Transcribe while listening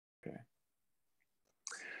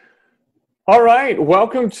All right,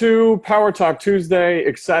 welcome to Power Talk Tuesday.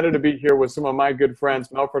 Excited to be here with some of my good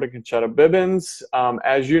friends, Melford Concetta Bibens.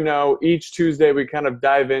 As you know, each Tuesday we kind of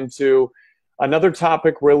dive into another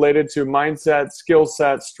topic related to mindset, skill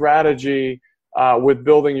set, strategy with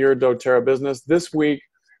building your doTERRA business. This week,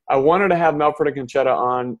 I wanted to have Melford Concetta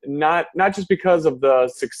on, not just because of the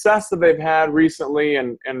success that they've had recently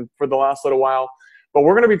and for the last little while, but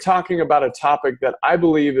we're going to be talking about a topic that I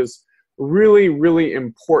believe is really, really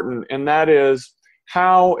important, and that is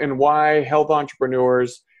how and why health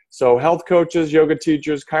entrepreneurs, so health coaches, yoga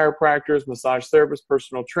teachers, chiropractors, massage therapists,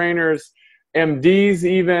 personal trainers, MDs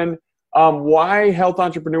even, why health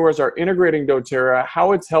entrepreneurs are integrating doTERRA,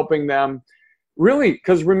 how it's helping them. Really,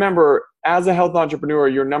 because remember, as a health entrepreneur,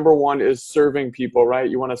 your number one is serving people,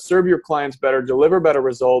 right? You want to serve your clients better, deliver better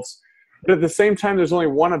results, but at the same time, there's only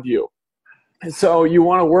one of you. So you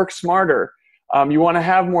want to work smarter. You want to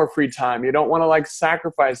have more free time. You don't want to like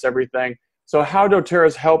sacrifice everything. So how doTERRA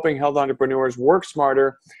is helping health entrepreneurs work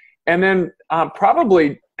smarter. And then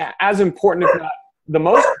probably as important, if not the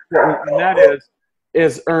most important, and that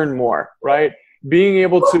is earn more, right? Being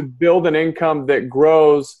able to build an income that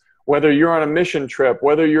grows, whether you're on a mission trip,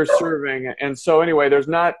 whether you're serving. And so anyway, there's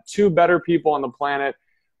not two better people on the planet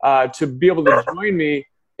to be able to join me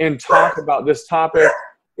and talk about this topic.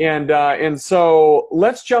 And so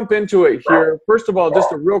let's jump into it here. First of all,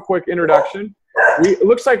 just a real quick introduction. It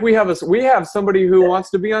looks like we have somebody who wants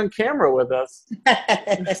to be on camera with us.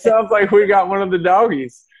 It sounds like we got one of the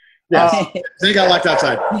doggies. Yes, they got locked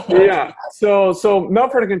outside. Yeah. So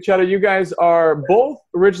Melford and Concetta, you guys are both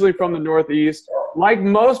originally from the Northeast. Like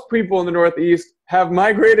most people in the Northeast, have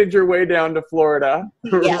migrated your way down to Florida,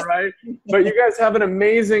 yes. Right? But you guys have an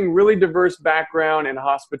amazing, really diverse background in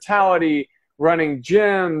hospitality, running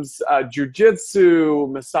gyms, jiu-jitsu,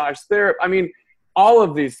 massage therapy. I mean, all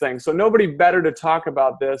of these things. So nobody better to talk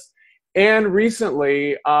about this. And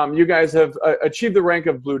recently, you guys have achieved the rank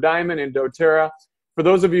of Blue Diamond in doTERRA. For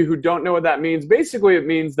those of you who don't know what that means, basically it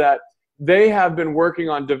means that they have been working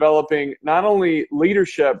on developing not only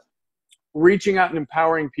leadership, reaching out and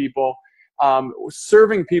empowering people,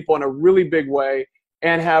 serving people in a really big way,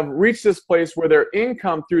 and have reached this place where their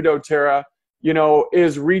income through doTERRA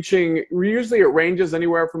is reaching, usually it ranges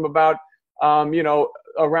anywhere from about,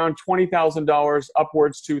 around $20,000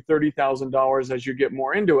 upwards to $30,000 as you get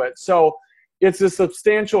more into it. So it's a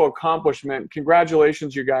substantial accomplishment.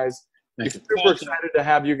 Congratulations, you guys. I'm super excited to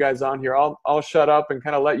have you guys on here. I'll shut up and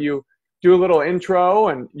kind of let you do a little intro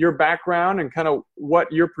and your background and kind of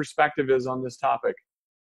what your perspective is on this topic.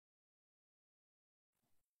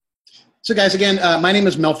 So guys, again, my name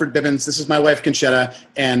is Melford Bibens. This is my wife, Concetta,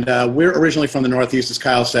 and we're originally from the Northeast, as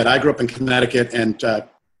Kyle said. I grew up in Connecticut, and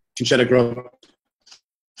Concetta grew up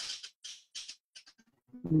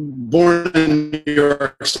born in New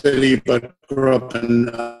York City, but grew up in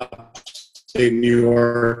upstate New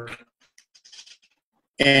York.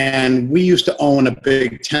 And we used to own a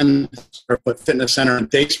big 10-square-foot fitness center and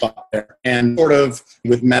day spa there, and sort of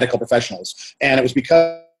with medical professionals. And it was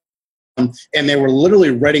because and they were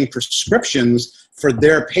literally writing prescriptions for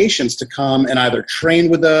their patients to come and either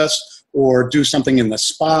train with us or do something in the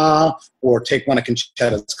spa or take one of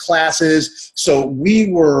Concetta's classes. So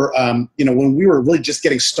we were, when we were really just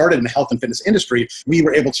getting started in the health and fitness industry, we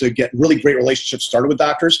were able to get really great relationships started with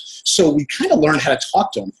doctors. So we kind of learned how to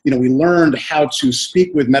talk to them. We learned how to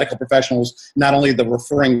speak with medical professionals, not only the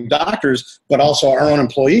referring doctors, but also our own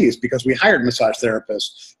employees, because we hired massage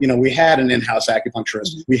therapists. We had an in-house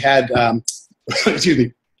acupuncturist. We had, excuse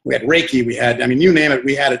me, we had Reiki, we had, you name it,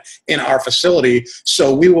 we had it in our facility.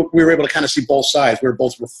 So we were able to kind of see both sides. We were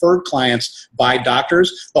both referred clients by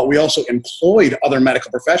doctors, but we also employed other medical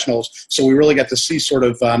professionals. So we really got to see sort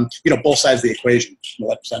of, both sides of the equation.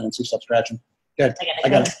 Let Simon see, stop scratching. Good. I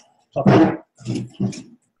got it.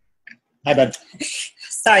 Hi, bud.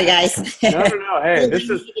 Sorry, guys. No. Hey, this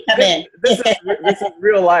is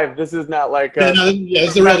real life. This is not like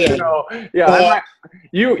it's the real. Yeah,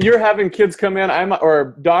 you're having kids come in.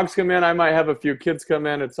 Or dogs come in. I might have a few kids come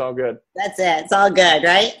in. It's all good. That's it. It's all good,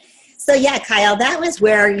 right? So yeah, Kyle, that was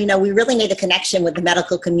where, we really made the connection with the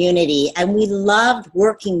medical community, and we loved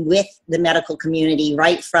working with the medical community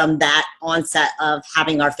right from that onset of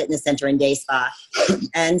having our fitness center and day spa.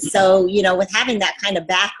 And so, with having that kind of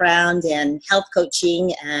background in health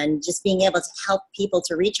coaching and just being able to help people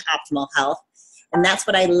to reach optimal health. And that's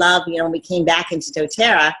what I love, when we came back into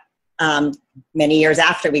doTERRA, many years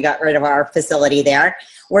after we got rid of our facility there,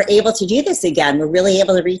 we're able to do this again. We're really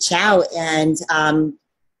able to reach out and,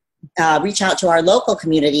 reach out to our local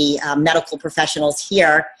community medical professionals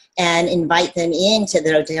here and invite them into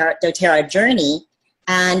the doTERRA journey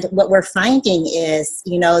And what we're finding is,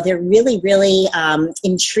 they're really, really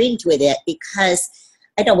intrigued with it, because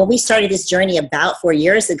I know when we started this journey about 4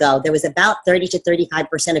 years ago, there was about 30 to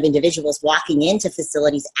 35% of individuals walking into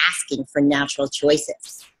facilities asking for natural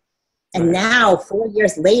choices. And now, 4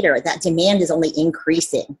 years later, that demand is only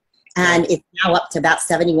increasing. And it's now up to about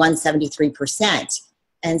 71, 73%.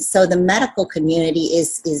 And so the medical community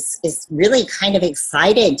is really kind of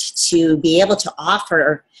excited to be able to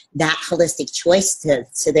offer that holistic choice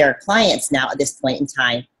to their clients now at this point in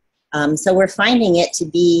time. So we're finding it to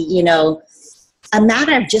be, a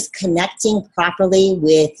matter of just connecting properly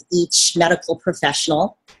with each medical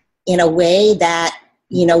professional in a way that,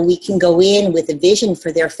 we can go in with a vision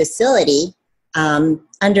for their facility,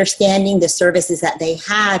 understanding the services that they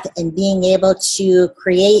have, and being able to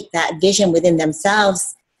create that vision within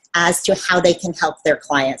themselves as to how they can help their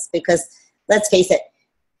clients. Because let's face it,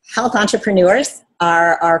 health entrepreneurs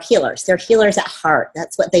are healers. They're healers at heart.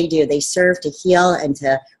 That's what they do. They serve to heal and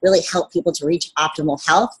to really help people to reach optimal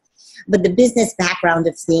health. But the business background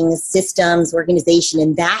of things, systems, organization,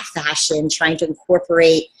 in that fashion, trying to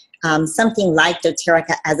incorporate something like doTERRA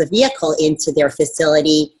as a vehicle into their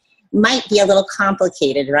facility might be a little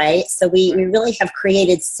complicated, right? So we really have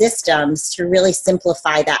created systems to really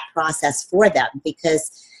simplify that process for them,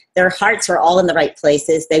 because their hearts are all in the right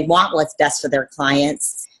places. They want what's best for their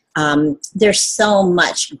clients. There's so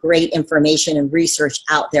much great information and research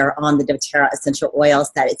out there on the doTERRA essential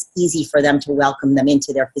oils that it's easy for them to welcome them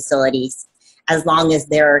into their facilities, as long as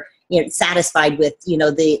they're satisfied with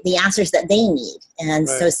the answers that they need. And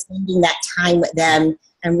so spending that time with them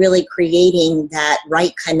and really creating that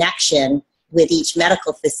right connection with each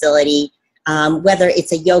medical facility, whether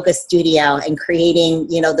it's a yoga studio and creating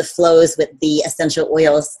the flows with the essential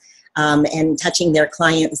oils, and touching their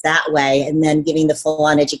clients that way, and then giving the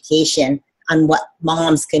full-on education on what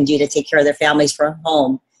moms can do to take care of their families from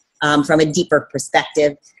home, from a deeper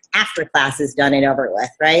perspective after class is done and over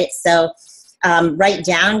with, right? So right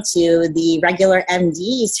down to the regular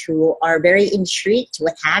MDs who are very intrigued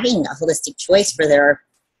with having a holistic choice for their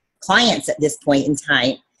clients at this point in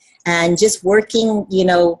time, and just working,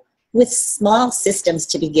 with small systems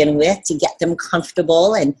to begin with, to get them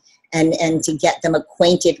comfortable and to get them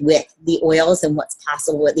acquainted with the oils and what's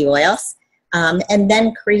possible with the oils. And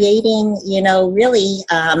then creating, really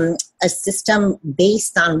a system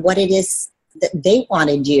based on what it is that they want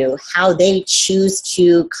to do, how they choose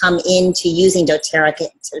to come into using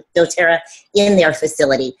doTERRA in their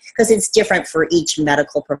facility, because it's different for each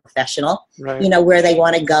medical professional, where they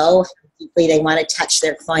want to go, how deeply they want to touch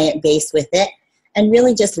their client base with it, and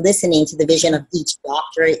really just listening to the vision of each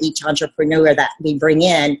doctor, each entrepreneur that we bring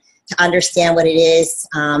in, to understand what it is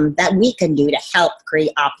that we can do to help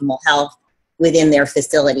create optimal health within their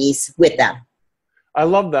facilities with them. I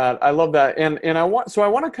love that. And I want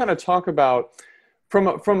to kind of talk about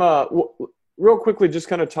real quickly, just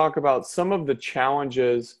kind of talk about some of the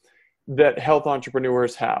challenges that health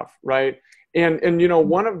entrepreneurs have, right? And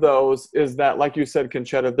one of those is that, like you said,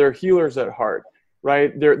 Concetta, they're healers at heart,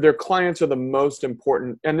 right? Their clients are the most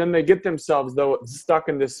important. And then they get themselves, though, stuck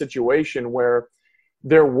in this situation where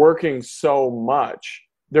they're working so much.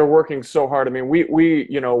 They're working so hard. I mean, we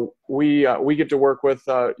get to work with,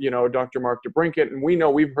 Dr. Mark DeBrinket, and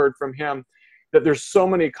we've heard from him that there's so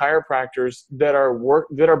many chiropractors that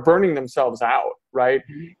are burning themselves out, right?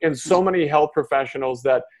 And so many health professionals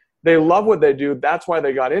that they love what they do. That's why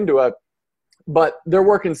they got into it. But they're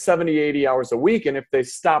working 70, 80 hours a week. And if they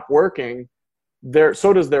stop working,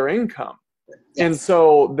 so does their income. And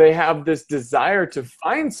so they have this desire to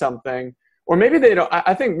find something. Or maybe they don't.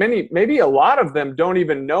 I think maybe a lot of them don't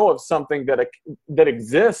even know of something that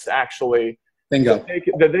exists actually. Bingo.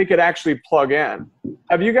 That they could actually plug in.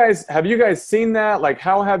 Have you guys seen that? Like,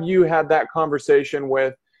 how have you had that conversation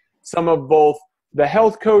with some of both the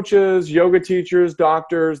health coaches, yoga teachers,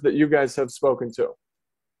 doctors that you guys have spoken to?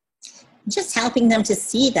 Just helping them to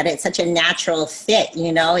see that it's such a natural fit.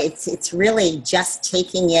 It's really just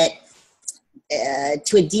taking it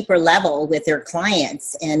to a deeper level with their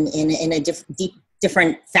clients, and in a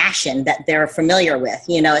different fashion that they're familiar with,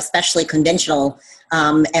 especially conventional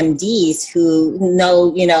MDs who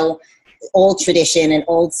know, old tradition and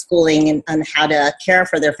old schooling and on how to care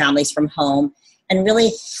for their families from home, and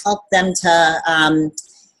really help them to,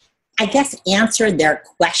 answer their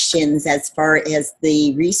questions as far as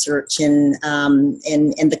the research and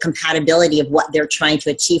the compatibility of what they're trying to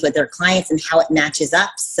achieve with their clients and how it matches up.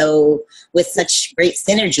 So with such great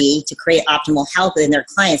synergy to create optimal health within their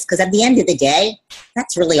clients, because at the end of the day,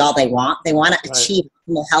 that's really all they want. They want to achieve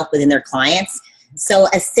optimal health within their clients. So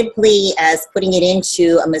as simply as putting it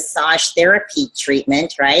into a massage therapy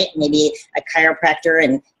treatment, right? Maybe a chiropractor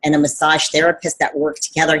and a massage therapist that work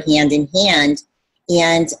together hand in hand,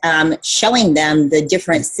 and showing them the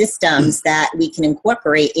different systems that we can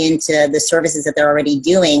incorporate into the services that they're already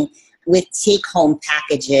doing with take-home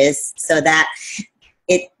packages, so that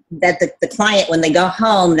the client, when they go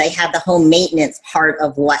home, they have the home maintenance part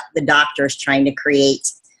of what the doctor is trying to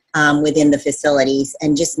create within the facilities,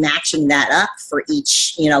 and just matching that up for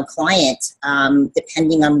each, client,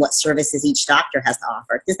 depending on what services each doctor has to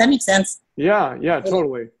offer. Does that make sense? Yeah,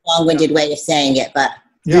 totally. Long-winded way of saying it, but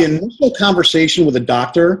the initial conversation with a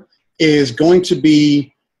doctor is going to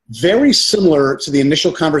be very similar to the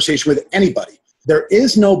initial conversation with anybody. There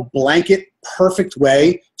is no blanket perfect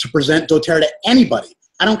way to present doTERRA to anybody.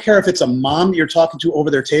 I don't care if it's a mom you're talking to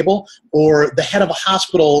over their table or the head of a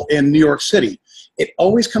hospital in New York City. It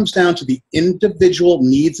always comes down to the individual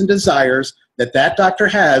needs and desires that doctor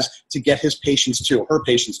has to get his patients to, her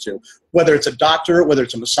patients to. Whether it's a doctor, whether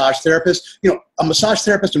it's a massage therapist. A massage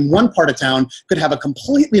therapist in one part of town could have a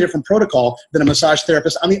completely different protocol than a massage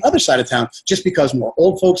therapist on the other side of town, just because more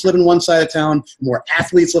old folks live in one side of town, more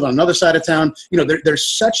athletes live on another side of town.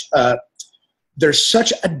 There's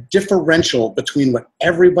such a differential between what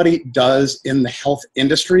everybody does in the health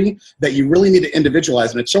industry that you really need to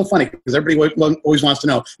individualize. And it's so funny because everybody always wants to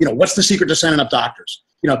know, what's the secret to signing up doctors?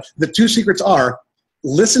 The two secrets are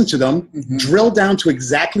listen to them, drill down to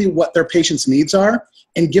exactly what their patients' needs are,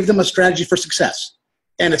 and give them a strategy for success.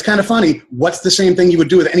 And it's kind of funny. What's the same thing you would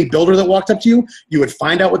do with any builder that walked up to you? You would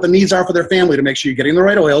find out what the needs are for their family to make sure you're getting the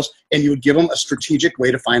right oils, and you would give them a strategic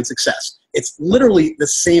way to find success. It's literally the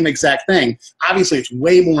same exact thing. Obviously, it's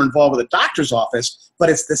way more involved with a doctor's office, but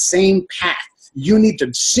it's the same path. You need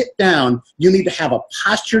to sit down. You need to have a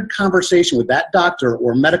postured conversation with that doctor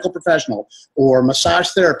or medical professional or massage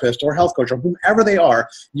therapist or health coach or whomever they are.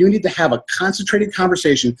 You need to have a concentrated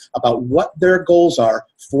conversation about what their goals are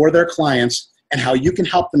for their clients and how you can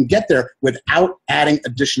help them get there without adding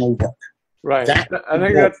additional work. Right. I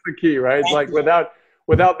think that's the key, right? Like without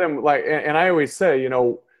them, and I always say,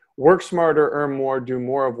 work smarter, earn more, do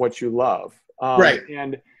more of what you love. Right.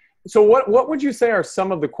 And so what would you say are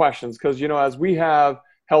some of the questions? Because, as we have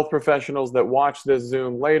health professionals that watch this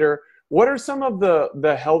Zoom later, what are some of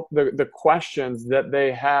the questions that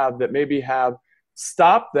they have that maybe have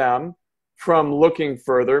stopped them from looking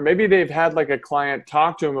further? Maybe they've had like a client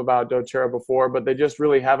talk to them about doTERRA before, but they just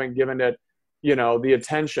really haven't given it, the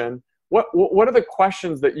attention. What are the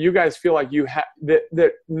questions that you guys feel like you have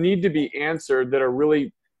that need to be answered that are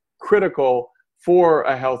really critical for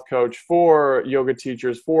a health coach, for yoga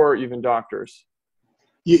teachers, for even doctors?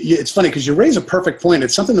 It's funny because you raise a perfect point.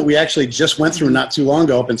 It's something that we actually just went through not too long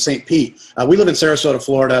ago up in St. Pete. We live in Sarasota,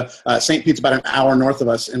 Florida. St. Pete's about an hour north of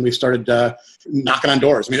us, and we started knocking on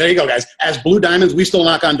doors. I mean, there you go, guys. As Blue Diamonds, we still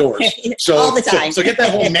knock on doors. So, all the time. So get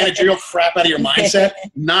that whole managerial crap out of your mindset.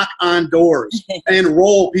 Knock on doors.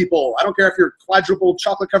 Enroll people. I don't care if you're quadruple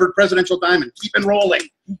chocolate-covered presidential diamond. Keep enrolling.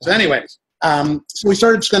 So anyways, so we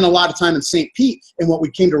started spending a lot of time in St. Pete, and what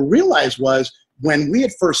we came to realize was when we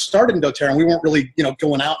had first started in doTERRA and we weren't really,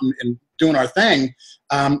 going out and doing our thing,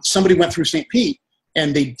 somebody went through St. Pete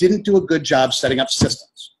and they didn't do a good job setting up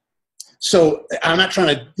systems. So I'm not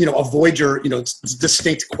trying to, avoid your,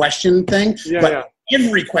 distinct question thing, but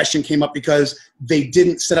every question came up because they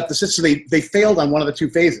didn't set up the system. They failed on one of the two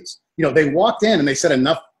phases. They walked in and they said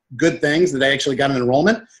enough good things that they actually got an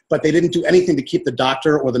enrollment, but they didn't do anything to keep the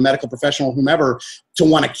doctor or the medical professional, whomever, to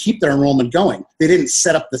want to keep their enrollment going. They didn't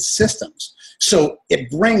set up the systems. So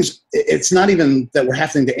it's not even that we're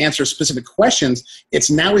having to answer specific questions.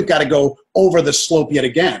 It's now we've got to go over the slope yet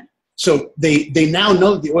again. So they now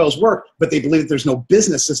know that the oils work, but they believe that there's no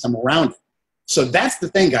business system around it. So that's the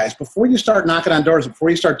thing, guys. Before you start knocking on doors,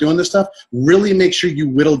 before you start doing this stuff, really make sure you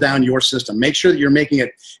whittle down your system. Make sure that you're making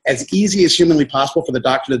it as easy as humanly possible for the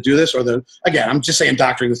doctor to do this, or again, I'm just saying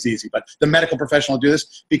doctor is easy, but the medical professional to do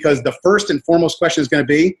this, because the first and foremost question is going to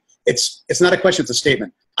be, it's not a question, it's a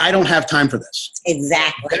statement. I don't have time for this.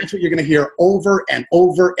 Exactly. That's what you're going to hear over and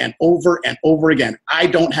over and over and over again. I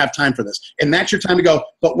don't have time for this. And that's your time to go,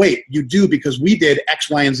 but wait, you do, because we did X,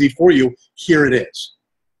 Y, and Z for you. Here it is.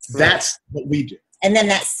 That's what we do. And then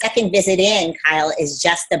that second visit in, Kyle, is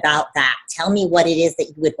just about that. Tell me what it is that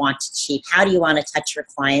you would want to achieve. How do you want to touch your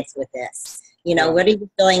clients with this? What are you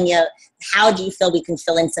feeling? How do you feel we can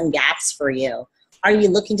fill in some gaps for you? Are you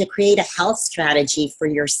looking to create a health strategy for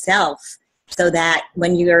yourself so that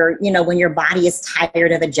when when your body is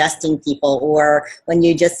tired of adjusting people, or when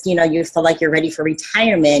you just, you feel like you're ready for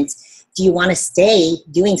retirement, do you want to stay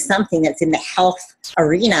doing something that's in the health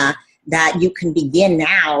arena that you can begin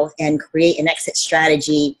now and create an exit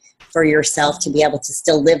strategy for yourself to be able to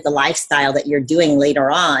still live the lifestyle that you're doing later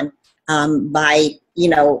on, by,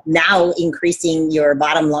 now increasing your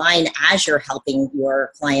bottom line as you're helping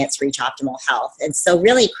your clients reach optimal health. And so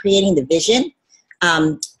really creating the vision,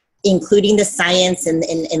 including the science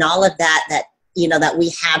and all of that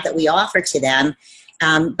we offer to them,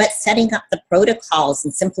 but setting up the protocols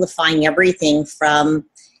and simplifying everything from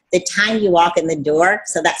the time you walk in the door.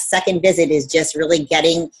 So that second visit is just really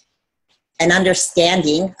getting an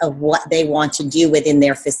understanding of what they want to do within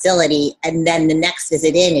their facility. And then the next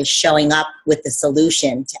visit in is showing up with the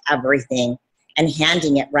solution to everything and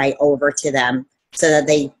handing it right over to them so that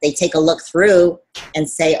they take a look through and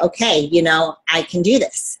say, okay, I can do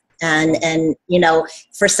this. And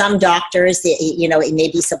for some doctors, it may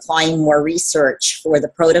be supplying more research for the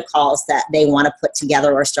protocols that they want to put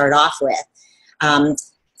together or start off with.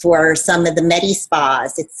 For some of the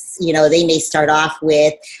medi-spas, it's, they may start off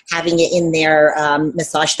with having it in their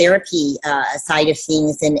massage therapy side of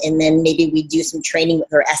things, and then maybe we do some training with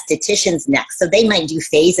their estheticians next. So they might do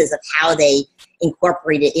phases of how they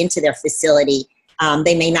incorporate it into their facility.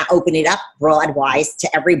 They may not open it up broad-wise to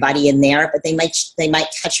everybody in there, but they might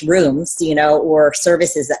touch rooms, or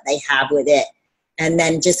services that they have with it. And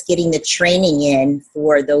then just getting the training in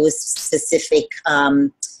for those specific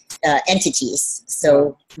entities.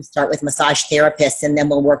 So we start with massage therapists, and then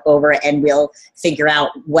we'll work over it and we'll figure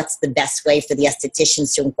out what's the best way for the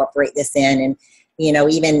estheticians to incorporate this in. And,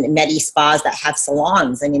 even medi-spas that have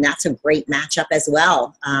salons, I mean, that's a great matchup as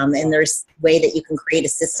well. And there's a way that you can create a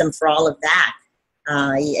system for all of that.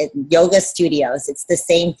 Yoga studios, it's the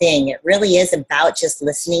same thing. It really is about just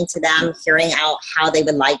listening to them, hearing out how they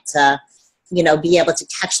would like to, be able to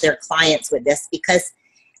touch their clients with this, because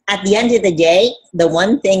at the end of the day, the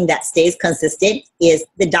one thing that stays consistent is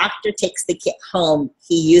the doctor takes the kit home.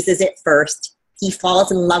 He uses it first. He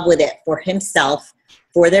falls in love with it for himself,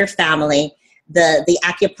 for their family. The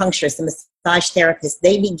acupuncturist, the massage therapist,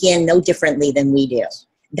 they begin no differently than we do.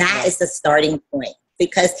 That is the starting point.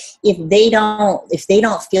 Because if they don't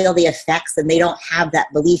feel the effects and they don't have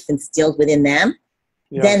that belief instilled within them,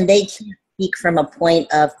 then they can't speak from a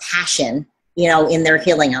point of passion, in their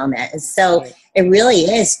healing element. And so it really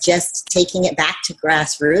is just taking it back to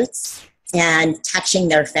grassroots and touching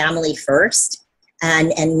their family first,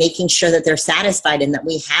 and making sure that they're satisfied and that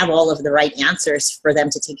we have all of the right answers for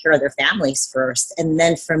them to take care of their families first. And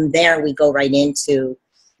then from there, we go right into,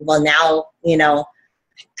 well, now,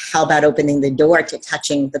 how about opening the door to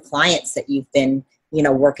touching the clients that you've been,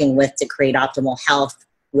 working with to create optimal health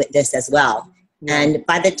with this as well. And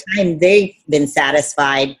by the time they've been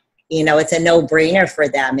satisfied, it's a no-brainer for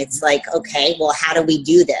them. It's like, okay, well, how do we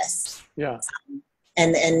do this?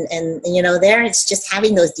 And there it's just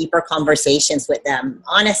having those deeper conversations with them.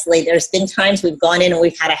 Honestly, there's been times we've gone in and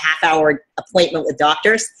we've had a half-hour appointment with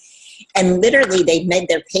doctors, and literally they've made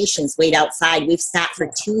their patients wait outside. We've sat for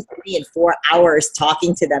 2, 3, and 4 hours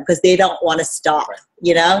talking to them because they don't want to stop,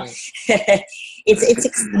 It's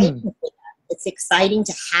exciting for them. It's exciting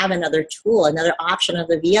to have another tool, another option of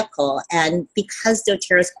the vehicle. And because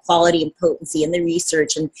doTERRA's quality and potency and the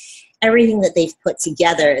research and everything that they've put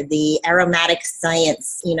together, the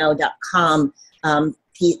aromaticscience.com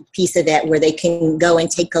piece of it, where they can go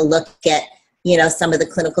and take a look at, some of the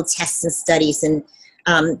clinical tests and studies, and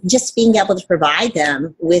just being able to provide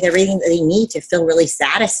them with everything that they need to feel really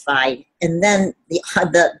satisfied. And then the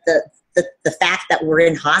fact that we're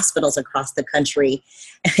in hospitals across the country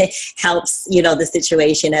helps, the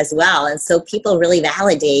situation as well. And so people really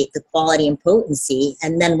validate the quality and potency.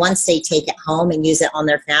 And then once they take it home and use it on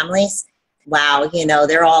their families, wow,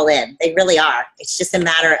 they're all in. They really are. It's just a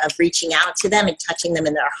matter of reaching out to them and touching them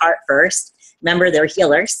in their heart first. Remember, they're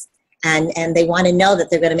healers, and they want to know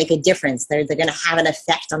that they're going to make a difference. They're going to have an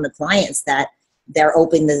effect on the clients that they're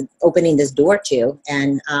opening this door to.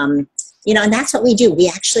 And, and that's what we do. We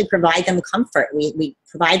actually provide them comfort. We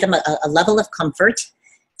provide them a level of comfort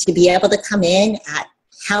to be able to come in at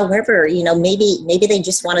however, maybe they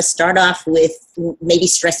just want to start off with maybe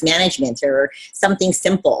stress management or something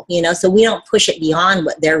simple, so we don't push it beyond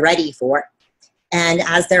what they're ready for. And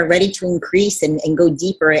as they're ready to increase and go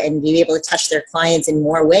deeper and be able to touch their clients in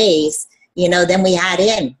more ways, then we add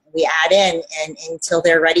in and until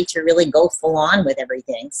they're ready to really go full on with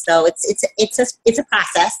everything. So it's a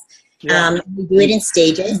process. We do it in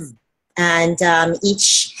stages, and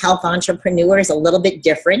each health entrepreneur is a little bit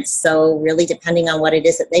different. So really depending on what it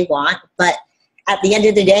is that they want, but at the end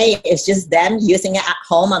of the day, it's just them using it at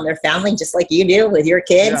home on their family, just like you do with your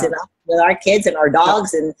kids and with our kids and our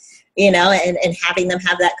dogs, and and having them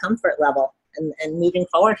have that comfort level and moving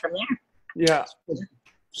forward from there.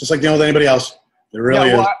 It's just like dealing with anybody else. It really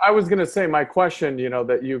yeah, well, is. I was going to say my question,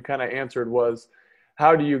 that you kind of answered was,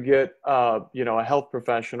 how do you get, a health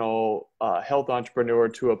professional, health entrepreneur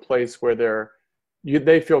to a place where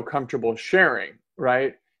they feel comfortable sharing,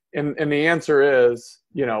 right? And the answer is,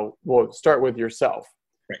 well, start with yourself,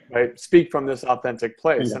 right? Speak from this authentic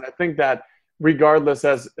place. Yeah. And I think that regardless,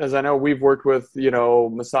 as I know, we've worked with,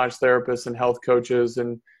 massage therapists and health coaches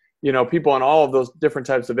and, people in all of those different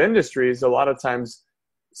types of industries, a lot of times,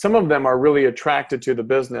 some of them are really attracted to the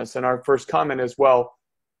business. And our first comment is, well,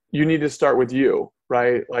 you need to start with you,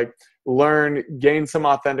 right? Like gain some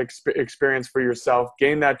authentic experience for yourself,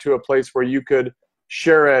 gain that to a place where you could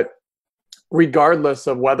share it regardless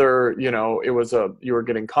of whether, it was you were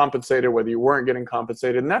getting compensated, whether you weren't getting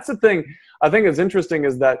compensated. And that's the thing I think is interesting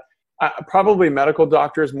is that probably medical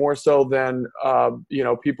doctors more so than,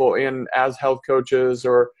 people as health coaches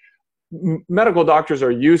or medical doctors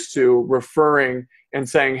are used to referring and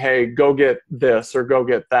saying, hey, go get this or go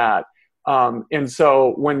get that. And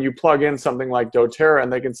so when you plug in something like doTERRA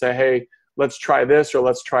and they can say, hey, let's try this or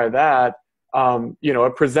let's try that,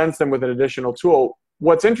 it presents them with an additional tool.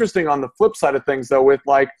 What's interesting on the flip side of things, though, with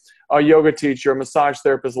like a yoga teacher, a massage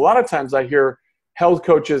therapist, a lot of times I hear health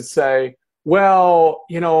coaches say, well,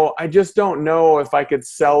 I just don't know if I could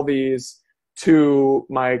sell these to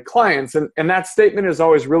my clients. And that statement is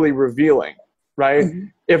always really revealing, right? Mm-hmm.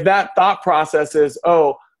 If that thought process is,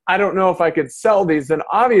 oh, I don't know if I could sell these, then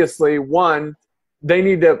obviously, one, they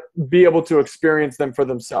need to be able to experience them for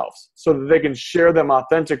themselves so that they can share them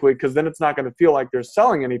authentically, because then it's not going to feel like they're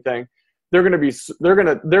selling anything. They're going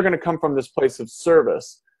to come from this place of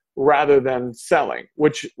service rather than selling,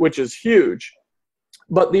 which is huge.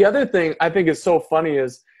 But the other thing I think is so funny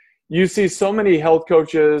is you see so many health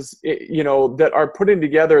coaches, that are putting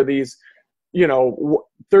together these,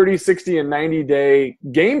 30, 60, and 90-day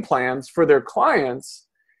game plans for their clients.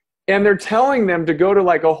 And they're telling them to go to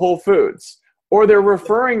like a Whole Foods, or they're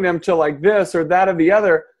referring them to like this or that or the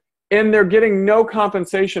other, and they're getting no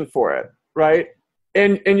compensation for it, right?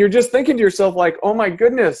 And you're just thinking to yourself like, oh my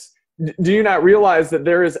goodness, do you not realize that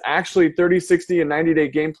there is actually 30, 60, and 90-day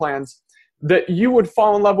game plans that you would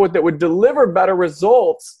fall in love with that would deliver better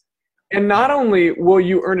results? And not only will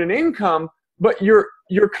you earn an income, but your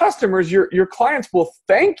customers, your clients will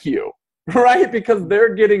thank you, right? Because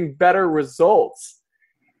they're getting better results.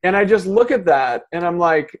 And I just look at that and I'm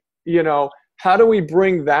like, how do we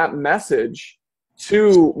bring that message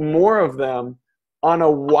to more of them on a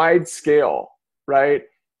wide scale, right?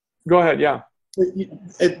 Go ahead. Yeah.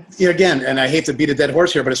 Again, and I hate to beat a dead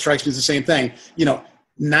horse here, but it strikes me as the same thing.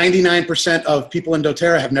 99% of people in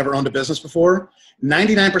doTERRA have never owned a business before.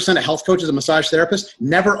 99% of health coaches and massage therapists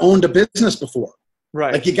never owned a business before.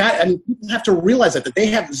 Right. Like people have to realize that they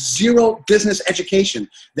have zero business education.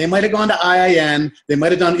 They might have gone to IIN. They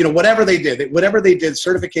might have done, whatever they did,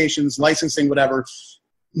 certifications, licensing, whatever.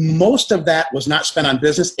 Most of that was not spent on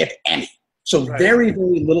business, if any. So right. Very,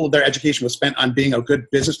 very little of their education was spent on being a good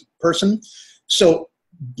business person. So,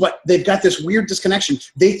 but they've got this weird disconnection.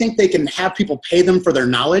 They think they can have people pay them for their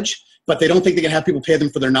knowledge, but they don't think they can have people pay them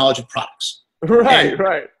for their knowledge of products. Right,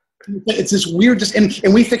 right. It's this weird,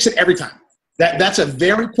 and we fix it every time. That's a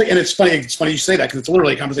very quick, and it's funny you say that because it's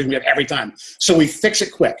literally a conversation we have every time. So we fix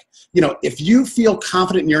it quick. If you feel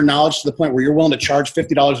confident in your knowledge to the point where you're willing to charge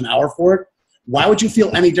 $50 an hour for it, why would you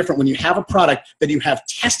feel any different when you have a product that you have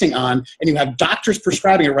testing on and you have doctors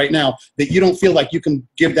prescribing it right now that you don't feel like you can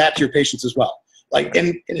give that to your patients as well? Like,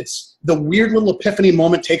 and it's the weird little epiphany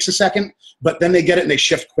moment takes a second, but then they get it and they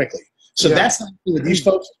shift quickly. So that's the thing with these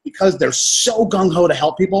folks, because they're so gung-ho to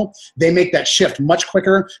help people, they make that shift much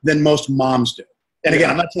quicker than most moms do. And again,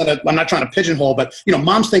 I'm not trying to pigeonhole, but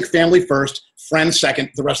moms think family first, friends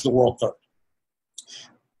second, the rest of the world third.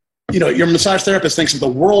 Your massage therapist thinks of the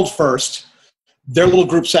world first, their little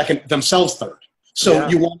group second, themselves third. So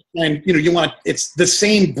you want to, it's the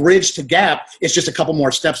same bridge to gap. It's just a couple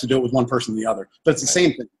more steps to do it with one person than the other, but it's the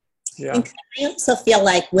same thing. Yeah. And I also feel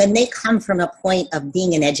like when they come from a point of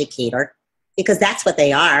being an educator, because that's what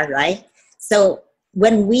they are, right? So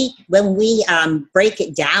when we break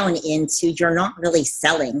it down into, you're not really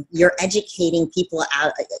selling, you're educating people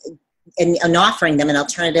out and offering them an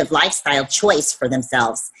alternative lifestyle choice for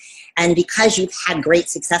themselves. And because you've had great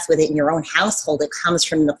success with it in your own household, it comes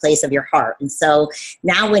from the place of your heart. And so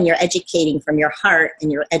now when you're educating from your heart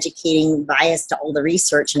and you're educating bias to all the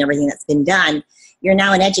research and everything that's been done, you're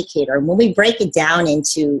now an educator. And when we break it down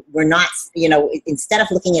into, we're not, instead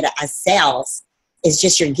of looking at it as sales, it's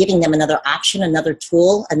just you're giving them another option, another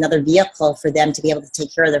tool, another vehicle for them to be able to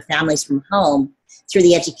take care of their families from home through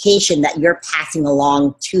the education that you're passing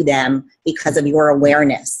along to them because of your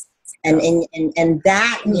awareness. And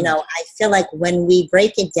that, you know, I feel like when we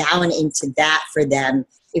break it down into that for them,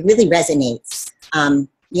 it really resonates.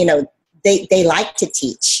 You know, they like to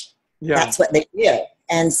teach. Yeah. That's what they do.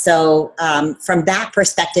 And so from that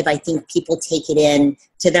perspective, I think people take it in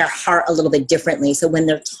to their heart a little bit differently. So when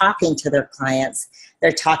they're talking to their clients,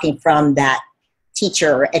 they're talking from that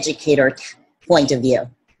teacher or educator point of view.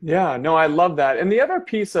 Yeah, no, I love that. And the other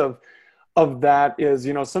piece of that is,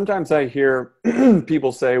 you know, sometimes I hear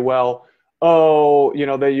people say, well, oh, you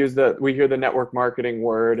know, we hear the network marketing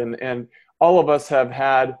word, and all of us have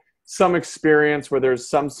had some experience where there's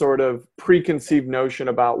some sort of preconceived notion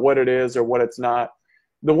about what it is or what it's not.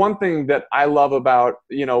 The one thing that I love about,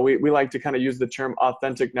 you know, we like to kind of use the term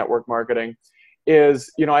authentic network marketing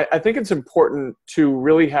is, you know, I think it's important to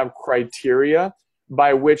really have criteria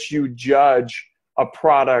by which you judge a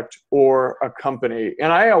product or a company.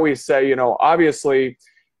 And I always say, you know, obviously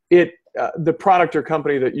the product or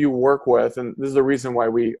company that you work with, and this is the reason why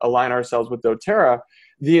we align ourselves with doTERRA,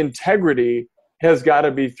 the integrity has got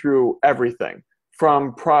to be through everything,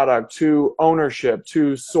 from product to ownership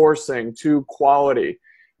to sourcing to quality.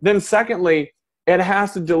 Then secondly, it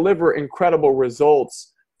has to deliver incredible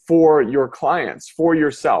results for your clients, for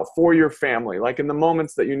yourself, for your family, like in the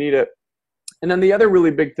moments that you need it. And then the other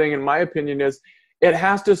really big thing, in my opinion, is it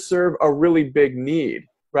has to serve a really big need,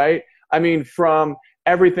 right? I mean, from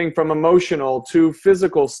everything from emotional to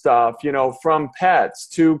physical stuff, you know, from pets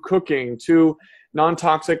to cooking to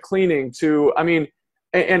non-toxic cleaning to, I mean,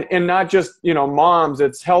 and not just, you know, moms,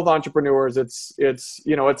 it's health entrepreneurs, it's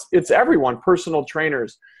you know, it's everyone, personal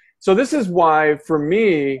trainers. So this is why, for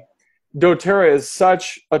me, doTERRA is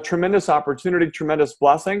such a tremendous opportunity, tremendous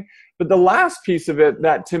blessing. But the last piece of it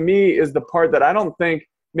that to me is the part that I don't think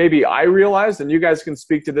maybe I realized, and you guys can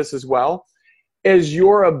speak to this as well, is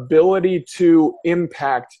your ability to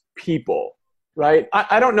impact people, right?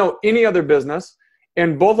 I don't know any other business,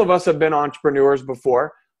 and both of us have been entrepreneurs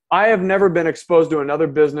before. I have never been exposed to another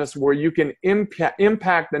business where you can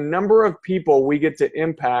impact the number of people we get to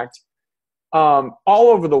impact all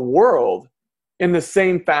over the world in the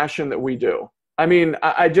same fashion that we do. I mean,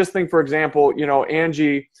 I just think, for example, you know,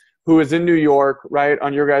 Angie, who is in New York, right,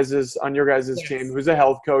 on your guys' yes. team, who's a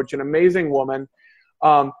health coach, an amazing woman.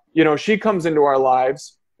 You know, she comes into our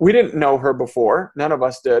lives. We didn't know her before. None of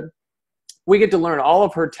us did. We get to learn all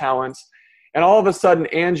of her talents. And all of a sudden,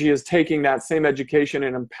 Angie is taking that same education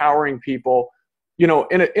and empowering people, you know,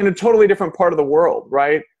 in a totally different part of the world,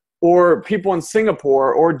 right? Or people in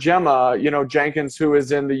Singapore, or Gemma, you know, Jenkins, who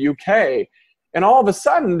is in the UK. And all of a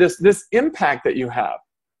sudden, this impact that you have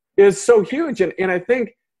is so huge. And I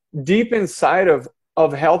think deep inside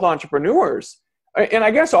of health entrepreneurs, and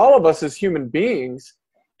I guess all of us as human beings,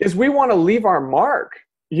 is we want to leave our mark.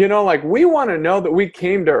 You know, like, we want to know that we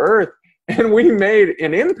came to Earth and we made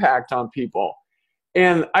an impact on people.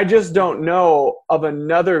 And I just don't know of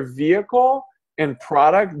another vehicle and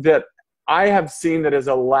product that I have seen that has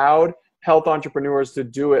allowed health entrepreneurs to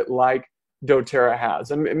do it like doTERRA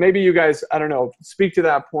has. And maybe you guys, I don't know, speak to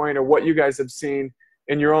that point, or what you guys have seen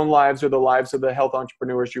in your own lives or the lives of the health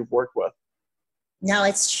entrepreneurs you've worked with. No,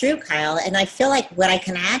 it's true, Kyle. And I feel like what I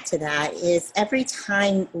can add to that is every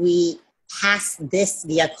time we pass this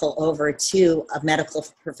vehicle over to a medical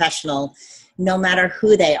professional, no matter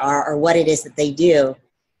who they are or what it is that they do,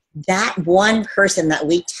 that one person that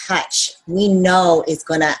we touch, we know is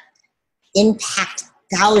going to impact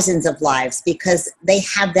thousands of lives, because they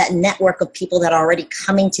have that network of people that are already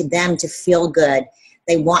coming to them to feel good.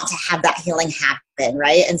 They want to have that healing happen,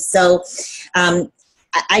 right? And so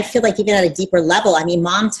I feel like even at a deeper level, I mean,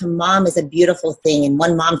 mom to mom is a beautiful thing, and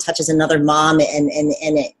one mom touches another mom, and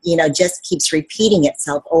it, you know, just keeps repeating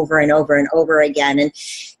itself over and over and over again. And,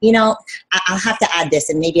 you know, I'll have to add this,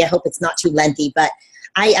 and maybe I hope it's not too lengthy, but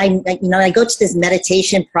I you know, I go to this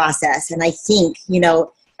meditation process, and I think, you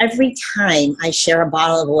know, every time I share a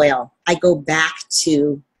bottle of oil, I go back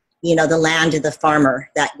to, you know, the land of the farmer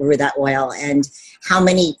that grew that oil, and how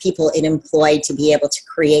many people it employed to be able to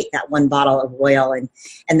create that one bottle of oil,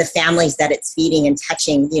 and the families that it's feeding and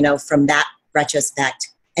touching, you know, from that retrospect.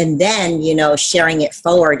 And then, you know, sharing it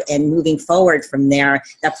forward and moving forward from there,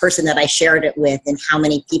 that person that I shared it with, and how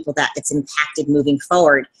many people that it's impacted moving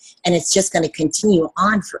forward. And it's just going to continue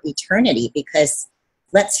on for eternity, because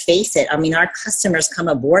let's face it, I mean, our customers come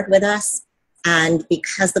aboard with us, and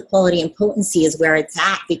because the quality and potency is where it's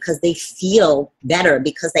at, because they feel better,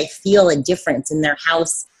 because they feel a difference in their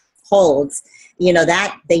households, you know,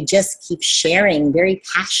 that they just keep sharing very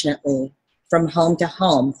passionately from home to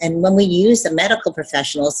home. And when we use a medical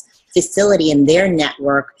professional's facility and their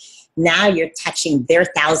network, now you're touching their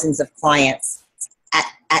thousands of clients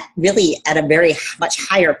at a very much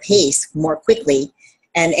higher pace more quickly.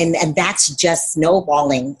 And that's just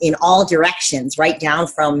snowballing in all directions, right down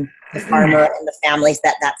from the farmer and the families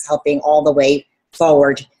that's helping all the way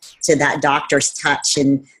forward to that doctor's touch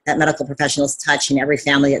and that medical professional's touch and every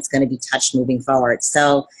family that's going to be touched moving forward.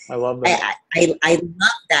 So I love that. I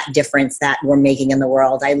love that difference that we're making in the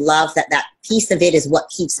world. I love that piece of it is what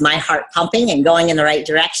keeps my heart pumping and going in the right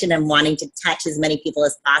direction and wanting to touch as many people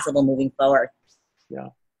as possible moving forward. Yeah,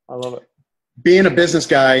 I love it. Being a business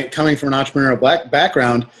guy coming from an entrepreneurial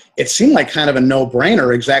background, it seemed like kind of a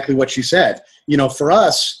no-brainer, exactly what she said. You know, for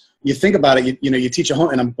us, you think about it, you teach a home,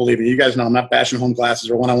 and I'm believing you guys know I'm not bashing home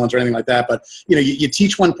classes or one-on-ones or anything like that, but you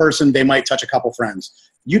teach one person, they might touch a couple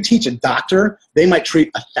friends. You teach a doctor, they might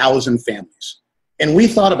treat 1,000 families. And we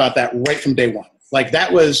thought about that right from day one. Like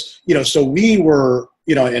that was, so we were,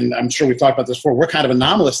 and I'm sure we've talked about this before, we're kind of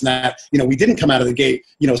anomalous in that, we didn't come out of the gate,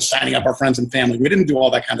 signing up our friends and family. We didn't do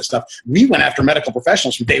all that kind of stuff. We went after medical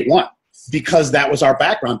professionals from day one, because that was our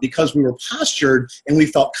background, because we were postured and we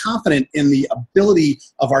felt confident in the ability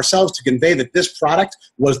of ourselves to convey that this product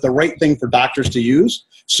was the right thing for doctors to use.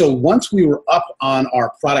 So once we were up on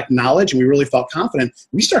our product knowledge and we really felt confident,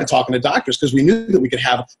 we started talking to doctors because we knew that we could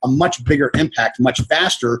have a much bigger impact much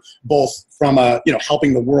faster, both from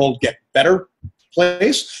helping the world get better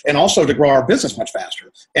place and also to grow our business much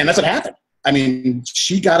faster. And that's what happened. I mean,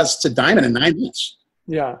 she got us to Diamond in 9 months.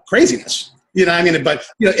 Yeah. Craziness. But,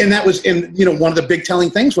 and that was, one of the big telling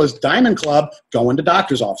things was Diamond Club going to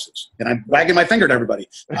doctor's offices. And I'm wagging my finger at everybody.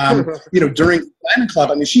 During Diamond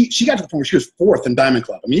Club, I mean, she got to the point where she was 4th in Diamond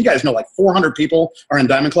Club. I mean, you guys know like 400 people are in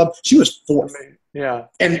Diamond Club. She was 4th. Yeah.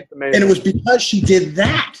 And it was because she did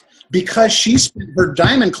that. Because she spent her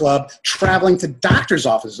Diamond Club traveling to doctor's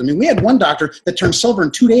offices. I mean, we had one doctor that turned silver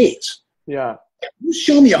in 2 days. Yeah. You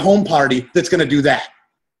show me a home party that's going to do that.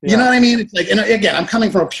 You know what I mean? It's like, and again, I'm coming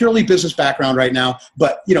from a purely business background right now,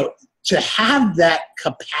 but to have that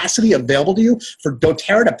capacity available to you for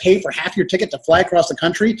doTERRA to pay for half your ticket to fly across the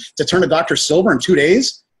country to turn a doctor silver in 2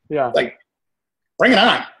 days. Yeah. Like, bring it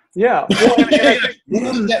on. Yeah.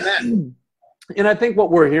 Well, and I think what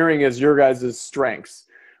we're hearing is your guys' strengths,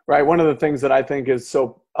 right? One of the things that I think is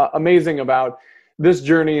so amazing about this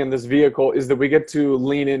journey and this vehicle is that we get to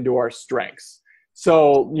lean into our strengths.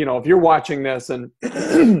 So, if you're watching this and,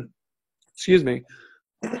 excuse me,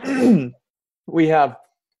 we have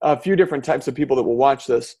a few different types of people that will watch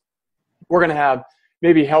this. We're going to have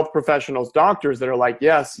maybe health professionals, doctors that are like,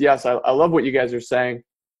 yes, I love what you guys are saying.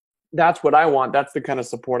 That's what I want. That's the kind of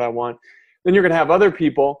support I want. Then you're going to have other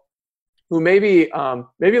people who maybe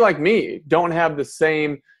like me, don't have the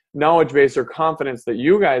same knowledge base or confidence that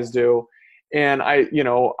you guys do. And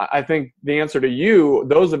I think the answer to you,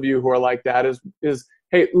 those of you who are like that is,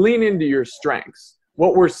 hey, lean into your strengths.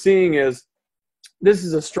 What we're seeing is this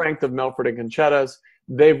is a strength of Melford and Concetta's.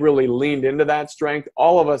 They've really leaned into that strength.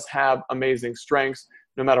 All of us have amazing strengths,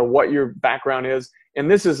 no matter what your background is.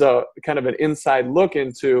 And this is a kind of an inside look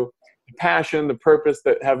into the passion, the purpose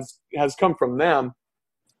that has come from them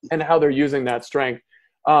and how they're using that strength.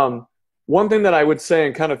 One thing that I would say,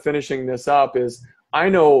 and kind of finishing this up, is I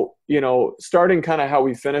know, starting kind of how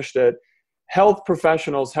we finished it, health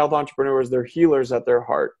professionals, health entrepreneurs, they're healers at their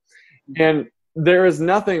heart. And there is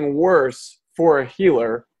nothing worse for a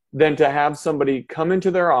healer than to have somebody come into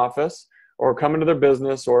their office or come into their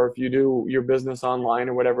business, or if you do your business online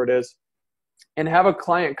or whatever it is, and have a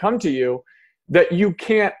client come to you that you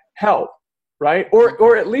can't help, right?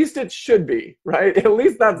 Or at least it should be, right? At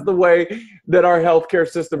least that's the way that our healthcare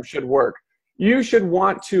system should work. You should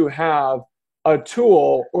want to have a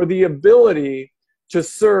tool or the ability to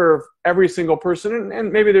serve every single person.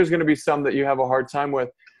 And maybe there's going to be some that you have a hard time with.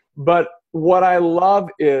 But what I love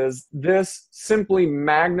is this simply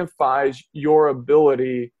magnifies your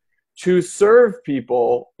ability to serve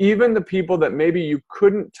people, even the people that maybe you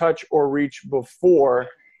couldn't touch or reach before,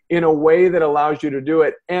 in a way that allows you to do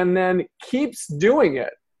it and then keeps doing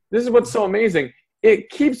it. This is what's so amazing. It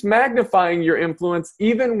keeps magnifying your influence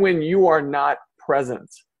even when you are not present,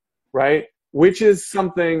 right? Which is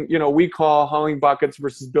something, we call hauling buckets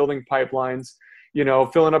versus building pipelines,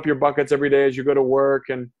 filling up your buckets every day as you go to work,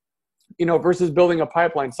 and, versus building a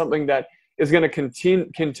pipeline, something that is going to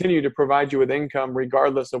continue to provide you with income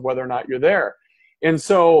regardless of whether or not you're there. And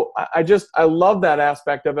so I love that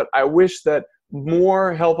aspect of it. I wish that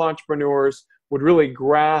more health entrepreneurs would really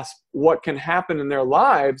grasp what can happen in their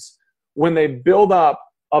lives when they build up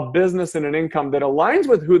a business and an income that aligns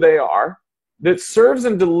with who they are, that serves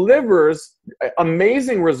and delivers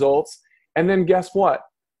amazing results. And then guess what?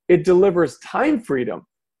 It delivers time freedom.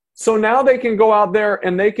 So now they can go out there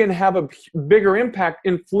and they can have a bigger impact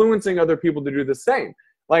influencing other people to do the same.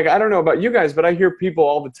 Like, I don't know about you guys, but I hear people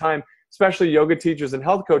all the time, especially yoga teachers and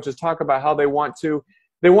health coaches, talk about how they want to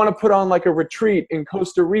put on like a retreat in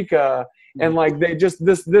Costa Rica, and like they just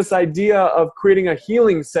this idea of creating a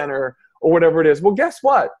healing center or whatever it is. Well, guess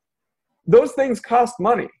what? Those things cost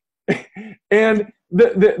money. And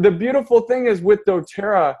the beautiful thing is with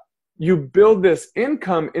doTERRA, you build this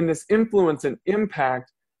income and this influence and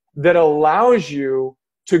impact that allows you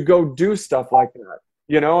to go do stuff like that.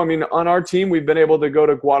 You know, I mean, on our team, we've been able to go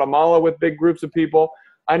to Guatemala with big groups of people.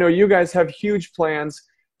 I know you guys have huge plans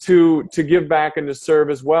to give back and to serve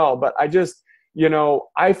as well. But I just, you know,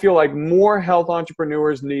 I feel like more health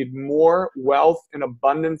entrepreneurs need more wealth and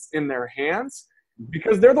abundance in their hands,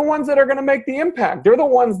 because they're the ones that are going to make the impact. They're the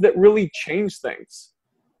ones that really change things.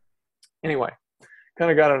 Anyway,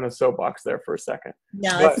 kind of got on a soapbox there for a second.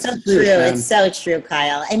 No, it's so true. It's so true,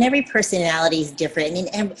 Kyle. And every personality is different.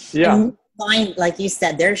 And find, like you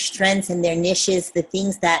said, their strengths and their niches, the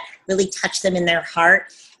things that really touch them in their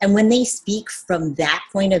heart. And when they speak from that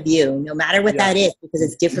point of view, no matter what that is, because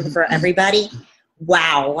it's different for everybody,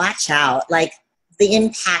 wow, watch out. Like the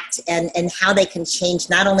impact and how they can change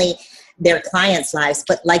not only their clients' lives,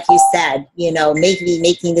 but like you said, you know, maybe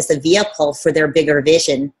making this a vehicle for their bigger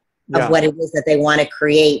vision of what it is that they want to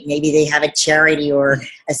create. Maybe they have a charity or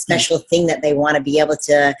a special thing that they want to be able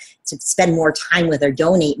to spend more time with or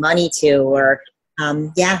donate money to, or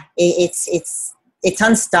it's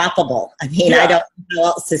unstoppable. I mean, I don't know how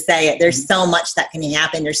else to say it. There's so much that can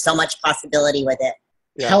happen. There's so much possibility with it.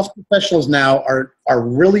 Health professionals now are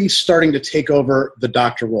really starting to take over the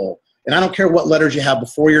doctor role. And I don't care what letters you have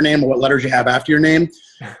before your name or what letters you have after your name.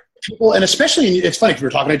 People, and especially, it's funny, we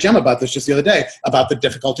were talking to Jem about this just the other day, about the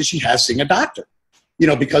difficulty she has seeing a doctor, you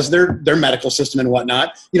know, because their medical system and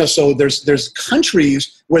whatnot, you know, so there's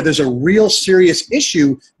countries where there's a real serious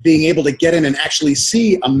issue being able to get in and actually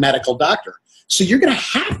see a medical doctor. So you're going to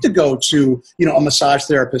have to go to, you know, a massage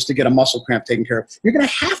therapist to get a muscle cramp taken care of. You're going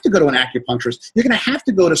to have to go to an acupuncturist. You're going to have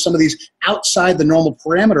to go to some of these outside the normal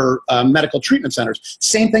parameter medical treatment centers.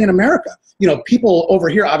 Same thing in America. You know, people over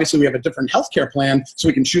here, obviously we have a different healthcare plan, so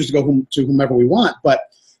we can choose to go to whomever we want. But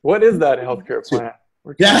what is that healthcare plan?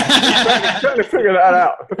 We're trying to figure that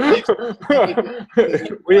out.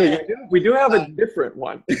 we do have a different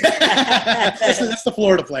one. That's the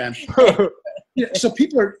Florida plan. So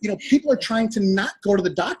people are trying to not go to the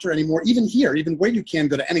doctor anymore, even here, even where you can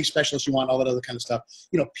go to any specialist you want, all that other kind of stuff.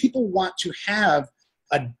 You know, people want to have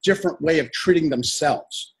a different way of treating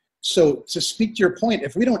themselves. So to speak to your point,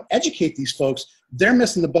 if we don't educate these folks, they're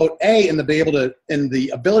missing the boat, A, in the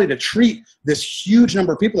ability to treat this huge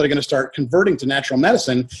number of people that are going to start converting to natural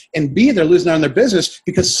medicine, and B, they're losing out on their business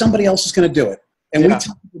because somebody else is going to do it. And we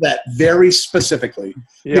tell people that very specifically.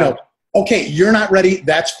 You know, okay, you're not ready,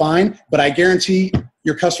 that's fine, but I guarantee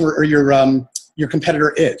your customer or your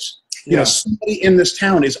competitor is. You know, somebody in this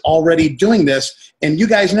town is already doing this, and you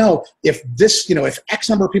guys know if this, you know, if X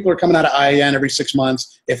number of people are coming out of IAN every 6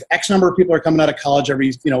 months, if X number of people are coming out of college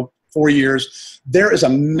every, 4 years, there is a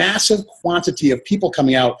massive quantity of people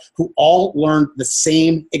coming out who all learned the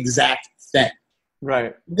same exact thing.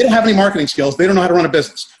 Right. They don't have any marketing skills. They don't know how to run a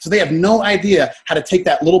business. So they have no idea how to take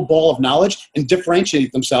that little ball of knowledge and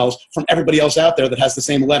differentiate themselves from everybody else out there that has the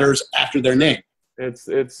same letters after their name. It's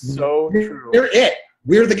so true. We're it.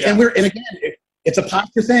 We're the and again, it's a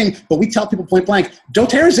posture thing, but we tell people point blank,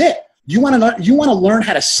 doTERRA's it. You want to learn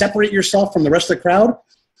how to separate yourself from the rest of the crowd?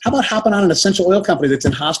 How about hopping on an essential oil company that's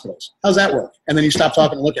in hospitals? How's that work? And then you stop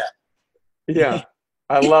talking and look at it. Yeah.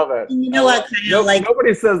 I love it. You know what?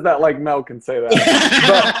 Nobody says that like Mel can say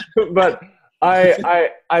that. but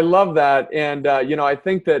I love that. And, I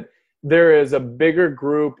think that there is a bigger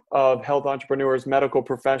group of health entrepreneurs, medical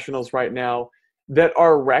professionals right now that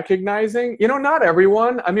are recognizing, not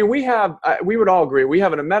everyone. I mean, we would all agree, we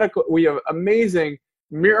have amazing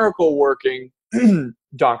miracle working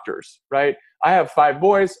doctors, right? I have 5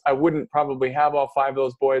 boys. I wouldn't probably have all 5 of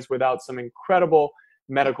those boys without some incredible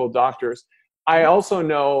medical doctors. I also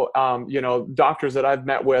know, doctors that I've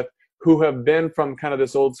met with who have been from kind of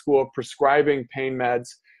this old school of prescribing pain meds,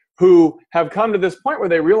 who have come to this point where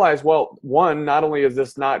they realize, well, one, not only is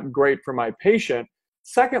this not great for my patient,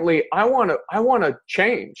 secondly, I want to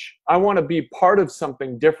change. I want to be part of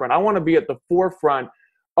something different. I want to be at the forefront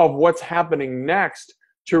of what's happening next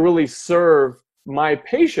to really serve my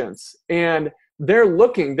patients. And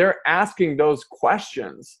they're asking those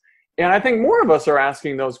questions. And I think more of us are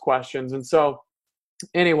asking those questions. And so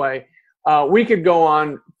anyway, we could go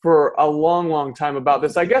on for a long, long time about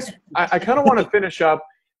this. I guess I kind of want to finish up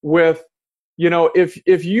with,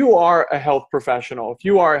 if you are a health professional, if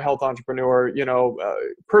you are a health entrepreneur,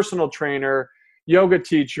 personal trainer, yoga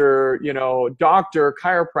teacher, you know, doctor,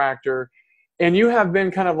 chiropractor, and you have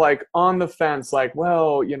been kind of like on the fence, like,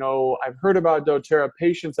 well, you know, I've heard about doTERRA,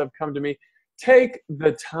 patients have come to me. Take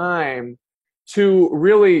the time to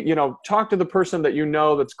really, you know, talk to the person that you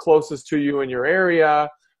know that's closest to you in your area,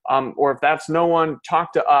 or if that's no one,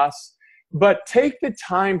 talk to us. But take the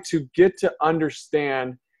time to get to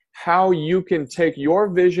understand how you can take your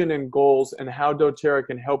vision and goals and how doTERRA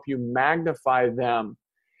can help you magnify them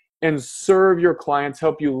and serve your clients,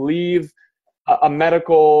 help you leave a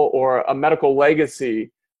medical or a medical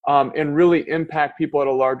legacy, and really impact people at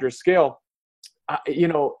a larger scale. You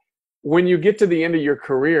know, when you get to the end of your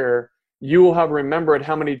career, you will have remembered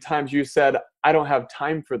how many times you said, I don't have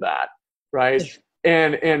time for that, right?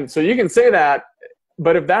 And so you can say that,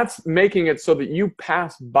 but if that's making it so that you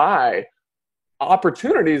pass by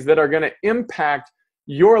opportunities that are going to impact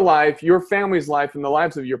your life, your family's life, and the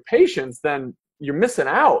lives of your patients, then you're missing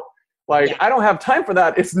out. Like, I don't have time for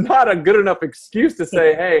that. It's not a good enough excuse to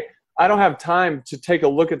say, hey, I don't have time to take a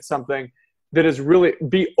look at something that is really,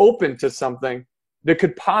 be open to something that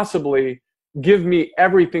could possibly give me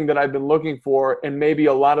everything that I've been looking for and maybe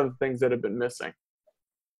a lot of the things that have been missing.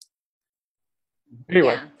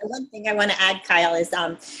 Anyway. Yeah. The one thing I want to add, Kyle, is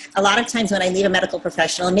a lot of times when I leave a medical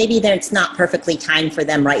professional, and maybe it's not perfectly timed for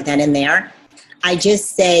them right then and there, I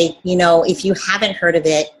just say, you know, if you haven't heard of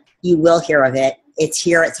it, you will hear of it. It's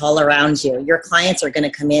here. It's all around you. Your clients are going to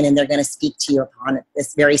come in and they're going to speak to you upon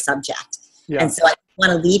this very subject. Yeah. And so I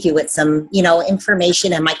want to leave you with some, you know,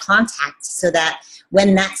 information and my contact so that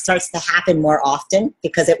when that starts to happen more often,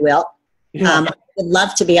 because it will, I would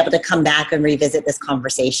love to be able to come back and revisit this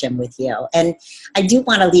conversation with you. And I do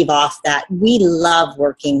want to leave off that we love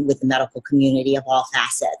working with the medical community of all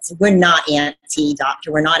facets. We're not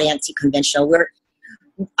anti-doctor. We're not anti-conventional.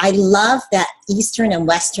 I love that Eastern and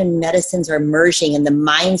Western medicines are merging and the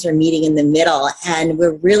minds are meeting in the middle. And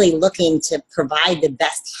we're really looking to provide the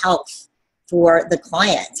best health for the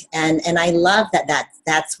client. And I love that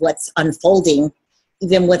that's what's unfolding,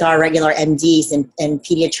 even with our regular MDs and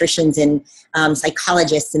pediatricians and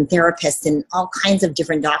psychologists and therapists and all kinds of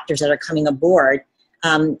different doctors that are coming aboard.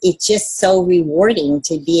 It's just so rewarding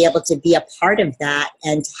to be able to be a part of that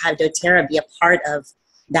and to have doTERRA be a part of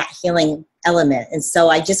that healing element. And so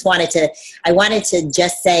I wanted to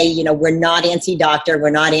just say, you know, we're not anti-doctor, we're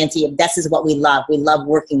not this is what we love. We love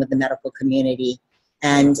working with the medical community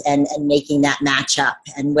and making that match up.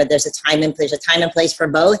 And where there's a time and place for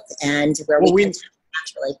both, and where we can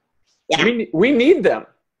naturally. Yeah. We need them.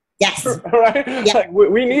 Yes. Right? Yeah. Like,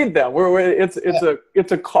 we need them.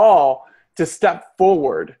 It's a call to step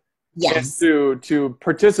forward. Yes. And to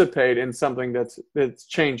participate in something that's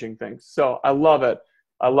changing things. So I love it.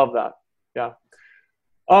 I love that. Yeah.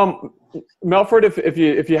 Melford, if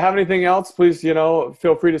you have anything else, please, you know,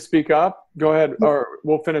 feel free to speak up. Go ahead, or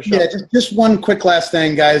we'll finish up. Yeah, just one quick last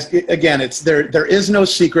thing, guys. Again, there is no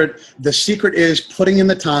secret. The secret is putting in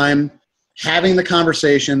the time, having the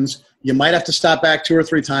conversations. You might have to stop back 2 or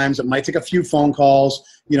 3 times. It might take a few phone calls.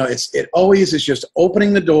 You know, it always is just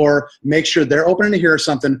opening the door, make sure they're open to hear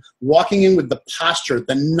something, walking in with the posture,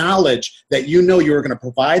 the knowledge that you know you are going to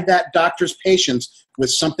provide that doctor's patients with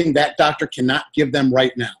something that doctor cannot give them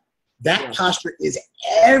right now. That posture is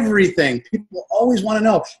everything. People always want to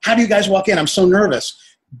know, how do you guys walk in? I'm so nervous.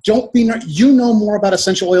 Don't be nervous. You know more about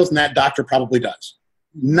essential oils than that doctor probably does.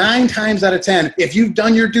 9 times out of 10, if you've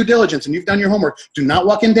done your due diligence and you've done your homework, do not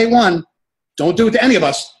walk in day one. Don't do it to any of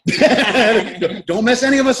us. Don't mess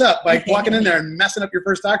any of us up by walking in there and messing up your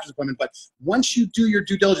first doctor's appointment. But once you do your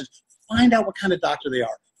due diligence, find out what kind of doctor they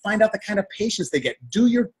are. Find out the kind of patients they get. Do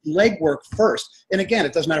your legwork first. And again,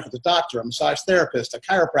 it doesn't matter if it's a doctor, a massage therapist, a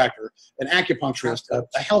chiropractor, an acupuncturist,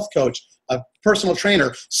 a health coach, a personal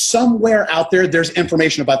trainer. Somewhere out there, there's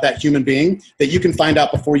information about that human being that you can find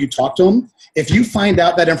out before you talk to them. If you find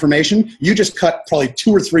out that information, you just cut probably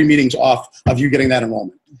 2 or 3 meetings off of you getting that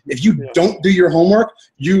enrollment. If you don't do your homework,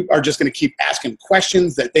 you are just going to keep asking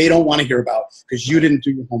questions that they don't want to hear about because you didn't do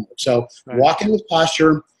your homework. So walk in with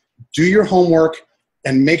posture, do your homework,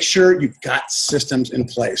 and make sure you've got systems in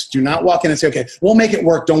place. Do not walk in and say, okay, we'll make it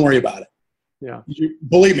work. Don't worry about it. Yeah.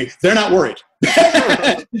 Believe me, they're not worried.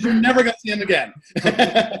 You're never going to see them again.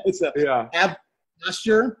 So have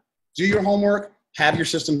posture, do your homework, have your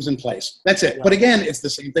systems in place. That's it. But again, it's the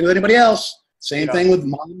same thing with anybody else. Same thing with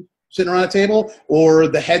mom sitting around a table or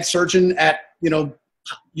the head surgeon at,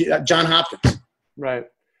 John Hopkins. Right.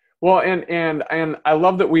 Well, and I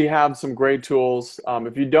love that we have some great tools.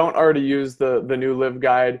 If you don't already use the new Live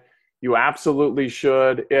Guide, you absolutely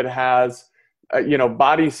should. It has,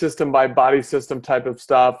 body system by body system type of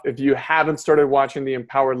stuff. If you haven't started watching the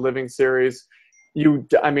Empowered Living series,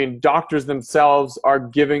 I mean, doctors themselves are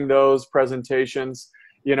giving those presentations,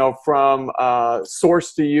 you know, from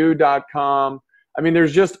sourcetoyou.com. I mean,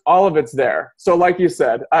 there's just all of it's there. So like you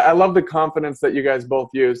said, I love the confidence that you guys both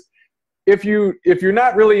used. If you're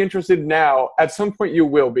not really interested now, at some point you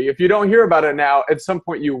will be. If you don't hear about it now, at some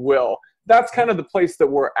point you will. That's kind of the place that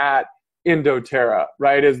we're at in doTERRA,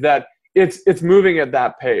 right? Is that it's moving at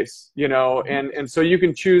that pace, you know, and so you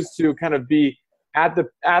can choose to kind of be at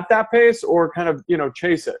that pace or kind of, you know,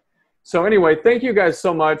 chase it. So anyway, thank you guys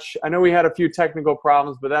so much. I know we had a few technical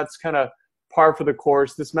problems, but that's kind of par for the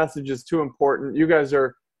course. This message is too important. You guys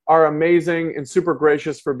are amazing and super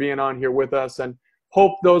gracious for being on here with us, and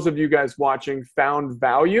hope those of you guys watching found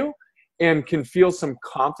value and can feel some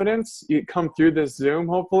confidence come through this Zoom,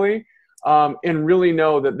 hopefully, and really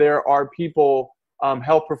know that there are people,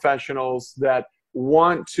 health professionals, that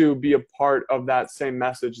want to be a part of that same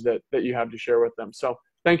message that you have to share with them. So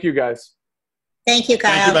thank you guys. Thank you,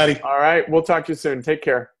 Kyle. Thank you, buddy. All right. We'll talk to you soon. Take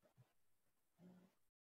care.